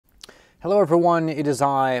Hello everyone, it is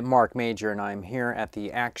I, Mark Major, and I'm here at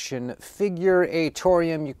the Action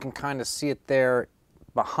Figure-atorium. You can kind of see it there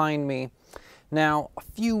behind me. Now, a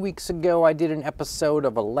few weeks ago I did an episode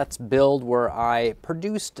of a Let's Build where I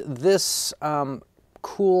produced this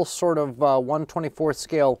cool sort of 1/24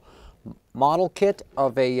 scale model kit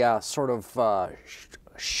of a sort of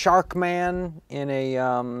shark man in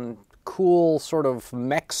a cool sort of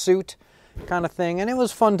mech suit kind of thing, and it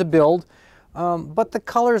was fun to build. But the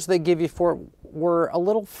colors they give you for it were a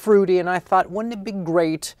little fruity, and I thought, wouldn't it be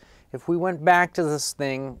great if we went back to this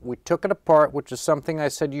thing, we took it apart, which is something I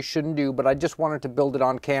said you shouldn't do, but I just wanted to build it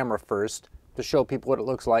on camera first to show people what it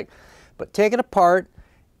looks like. But take it apart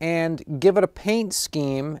and give it a paint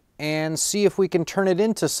scheme and see if we can turn it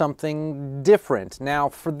into something different. Now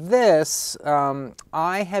for this,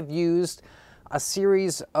 I have used a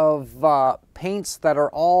series of paints that are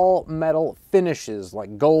all metal finishes,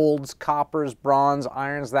 like golds, coppers, bronze,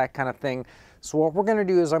 irons, that kind of thing. So what we're gonna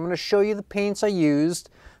do is I'm gonna show you the paints I used,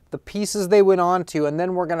 the pieces they went on to, and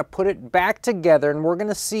then we're gonna put it back together and we're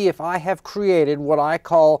gonna see if I have created what I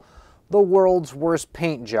call the world's worst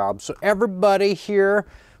paint job. So everybody here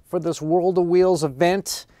for this World of Wheels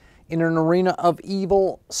event in an arena of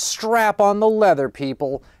evil, strap on the leather,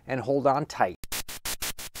 people, and hold on tight.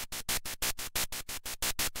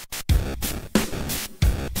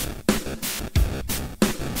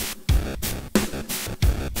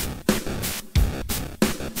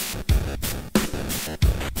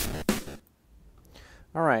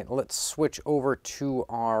 All right, let's switch over to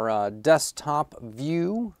our desktop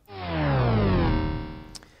view.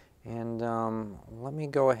 And let me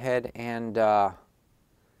go ahead and let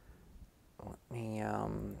me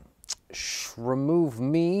remove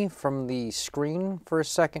me from the screen for a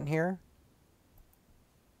second here.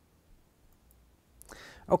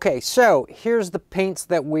 Okay, so here's the paints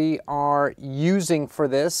that we are using for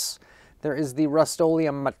this. There is the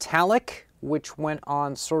Rust-Oleum Metallic, which went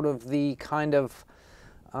on sort of the kind of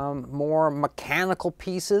more mechanical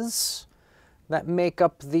pieces that make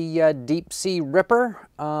up the DeepSea Ripper.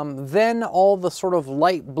 Then all the sort of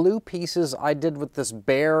light blue pieces I did with this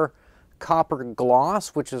bare copper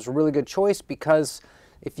gloss, which is a really good choice because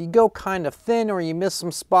if you go kind of thin or you miss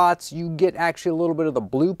some spots, you get actually a little bit of the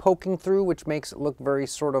blue poking through, which makes it look very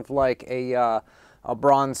sort of like a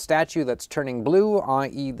bronze statue that's turning blue,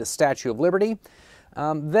 i.e. the Statue of Liberty.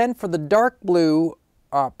 Then for the dark blue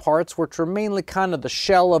parts, which are mainly kind of the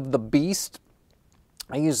shell of the beast,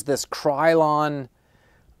 I use this Krylon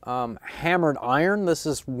hammered iron. This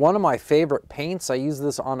is one of my favorite paints. I use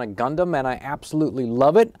this on a Gundam and I absolutely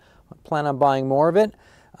love it. I plan on buying more of it.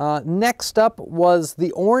 Next up was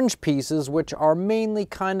the orange pieces, which are mainly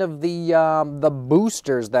kind of the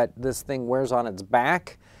boosters that this thing wears on its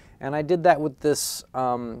back. And I did that with this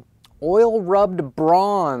oil rubbed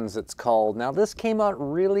bronze, it's called. Now this came out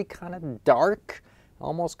really kind of dark,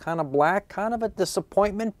 almost kind of black, kind of a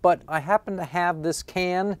disappointment, but I happen to have this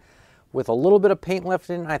can with a little bit of paint left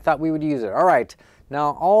in it, and I thought we would use it. All right,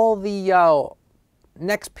 now all the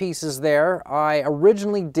next pieces there, I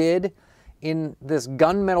originally did in this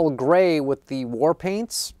gunmetal gray with the war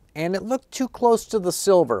paints, and it looked too close to the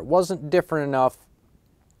silver. It wasn't different enough.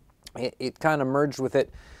 It kind of merged with it.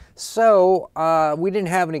 So we didn't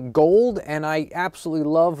have any gold, and I absolutely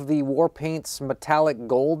love the war paints metallic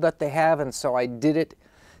gold that they have, and so I did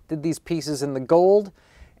these pieces in the gold,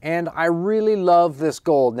 and I really love this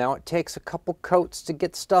gold. Now it takes a couple coats to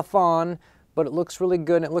get stuff on, but it looks really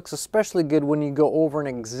good, and it looks especially good when you go over an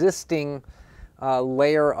existing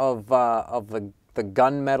layer of the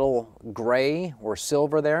gunmetal gray or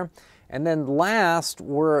silver there. And then last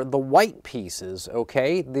were the white pieces,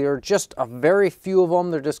 okay? They're just a very few of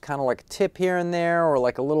them. They're just kind of like a tip here and there, or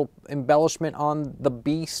like a little embellishment on the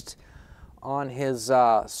beast on his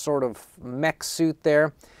sort of mech suit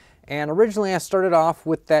there. And originally I started off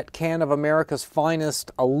with that can of America's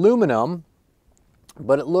Finest aluminum,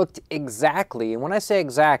 but it looked exactly, and when I say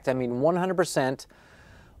exact, I mean 100%,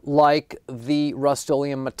 like the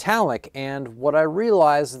Rust-Oleum Metallic. And what I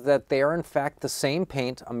realized is that they are in fact the same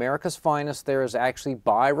paint. America's Finest there is actually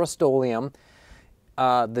by Rust-Oleum.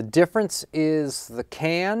 The difference is the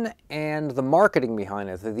can and the marketing behind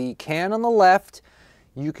it. The can on the left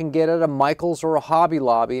you can get at a Michael's or a Hobby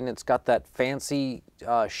Lobby, and it's got that fancy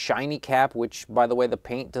shiny cap, which by the way the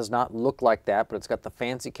paint does not look like that, but it's got the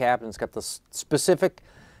fancy cap and it's got the specific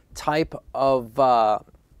type of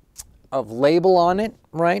label on it,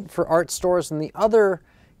 right, for art stores. And the other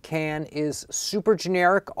can is super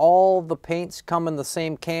generic. All the paints come in the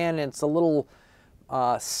same can, and it's a little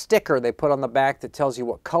sticker they put on the back that tells you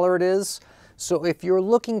what color it is. So if you're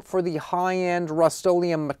looking for the high-end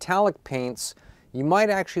Rust-Oleum metallic paints, you might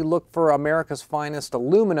actually look for America's Finest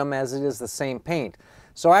aluminum, as it is the same paint.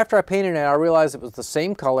 So after I painted it, I realized it was the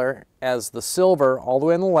same color as the silver all the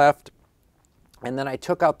way on the left, and then I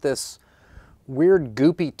took out this weird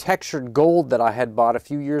goopy textured gold that I had bought a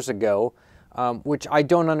few years ago, which I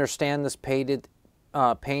don't understand this paint.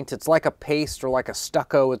 It's like a paste or like a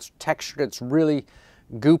stucco. It's textured, it's really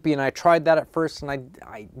goopy, and I tried that at first and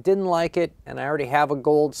I didn't like it, and I already have a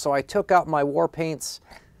gold, so I took out my War Paints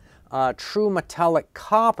True Metallic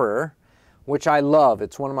Copper, which I love.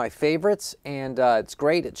 It's one of my favorites, and it's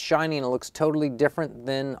great. It's shiny and it looks totally different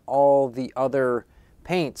than all the other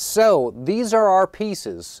paints. So these are our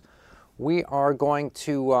pieces. We are going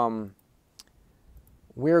to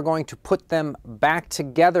put them back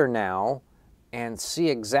together now and see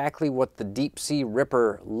exactly what the DeepSea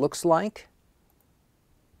Ripper looks like.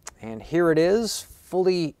 And here it is,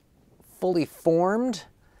 fully formed,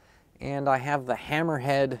 and I have the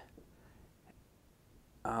hammerhead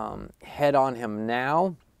head on him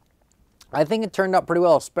now. I think it turned out pretty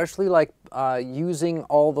well, especially like using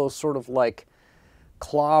all those sort of like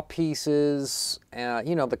claw pieces,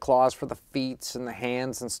 you know, the claws for the feet and the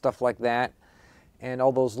hands and stuff like that, and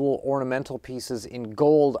all those little ornamental pieces in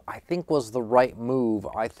gold, I think was the right move.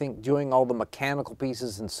 I think doing all the mechanical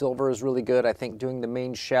pieces in silver is really good. I think doing the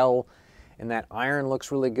main shell in that iron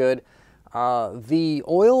looks really good. The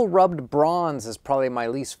oil rubbed bronze is probably my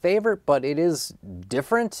least favorite, but it is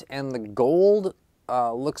different, and the gold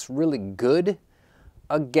looks really good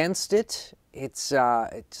against it. It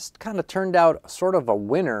just kind of turned out sort of a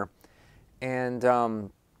winner, and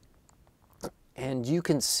you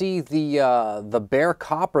can see the bare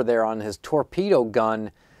copper there on his torpedo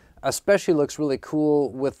gun, especially looks really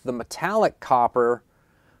cool with the metallic copper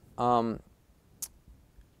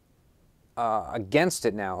against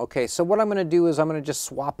it now. Okay, so what I'm going to do is I'm going to just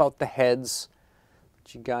swap out the heads,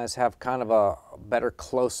 let you guys have kind of a better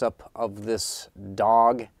close-up of this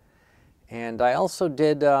dog. And I also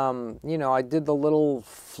did, you know, I did the little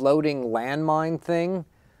floating landmine thing.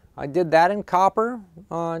 I did that in copper.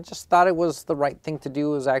 Just thought it was the right thing to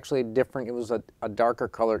do. It was actually different. It was a darker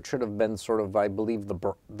color. It should have been sort of, I believe,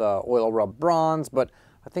 the oil rub bronze, but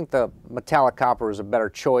I think the metallic copper is a better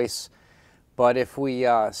choice. But if we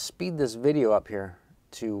speed this video up here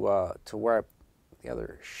to where the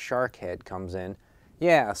other shark head comes in,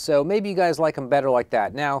 yeah, so maybe you guys like them better like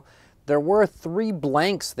that. Now, there were 3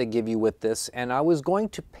 blanks they give you with this, and I was going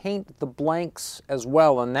to paint the blanks as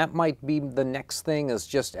well, and that might be the next thing, is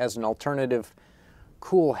just as an alternative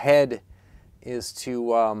cool head, is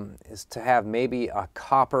to have maybe a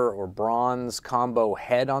copper or bronze combo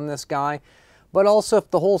head on this guy. But also, if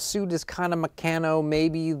the whole suit is kind of mechano,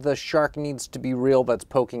 maybe the shark needs to be real that's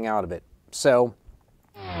poking out of it. So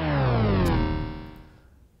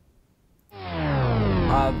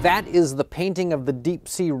that is the painting of the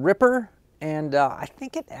DeepSea Ripper, and I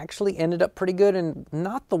think it actually ended up pretty good and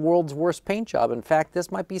not the world's worst paint job. In fact, this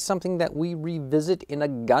might be something that we revisit in a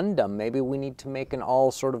Gundam. Maybe we need to make an all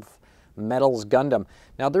sort of metals Gundam.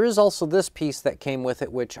 Now, there is also this piece that came with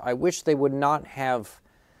it, which I wish they would not have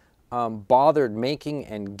bothered making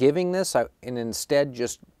and giving this, and instead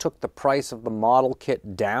just took the price of the model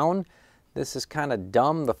kit down. This is kind of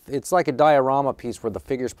dumb. It's like a diorama piece where the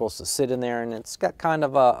figure's supposed to sit in there, and it's got kind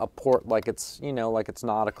of a port like it's, you know, like it's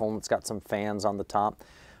nautical, and it's got some fans on the top.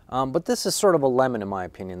 But this is sort of a lemon in my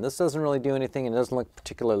opinion. This doesn't really do anything and doesn't look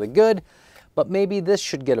particularly good, but maybe this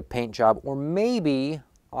should get a paint job, or maybe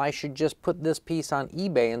I should just put this piece on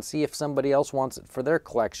eBay and see if somebody else wants it for their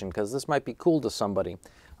collection, because this might be cool to somebody.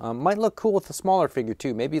 Might look cool with a smaller figure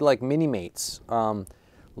too, maybe like Mini-Mates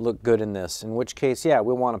look good in this, in which case, yeah,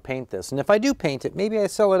 we'll want to paint this. And if I do paint it, maybe I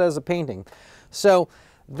sell it as a painting. So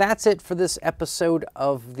that's it for this episode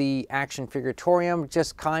of the Action Figuratorium.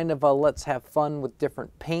 Just kind of a let's have fun with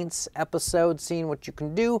different paints episode, seeing what you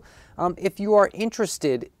can do. If you are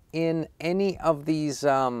interested in any of these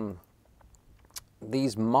model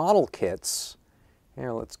kits,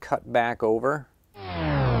 here, let's cut back over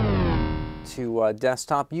to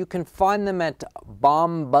desktop. You can find them at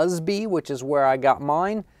Bombuzby, which is where I got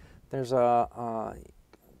mine. There's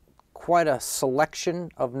quite a selection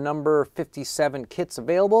of number 57 kits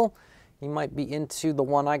available. You might be into the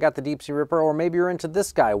one I got, the DeepSea Ripper, or maybe you're into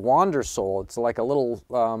this guy, Wandersoul. It's like a little,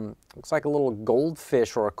 looks like a little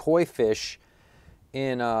goldfish or a koi fish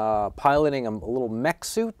in piloting a little mech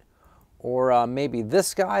suit. Or maybe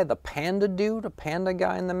this guy, the panda dude, a panda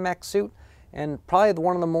guy in the mech suit. And probably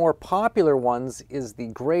one of the more popular ones is the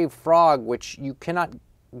Grave Frog, which you cannot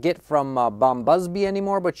get from Bombuzby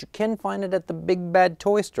anymore, but you can find it at the Big Bad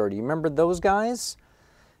Toy Store. Do you remember those guys?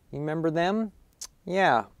 You remember them?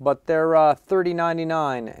 Yeah, but they're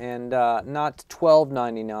 $30.99 and not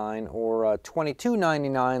 $12.99 or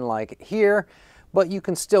 $22.99 like here, but you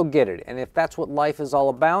can still get it. And if that's what life is all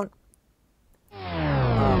about,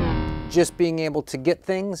 just being able to get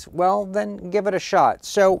things, well, then give it a shot.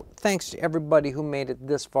 So thanks to everybody who made it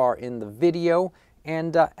this far in the video.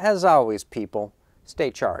 And as always, people,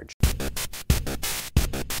 stay charged.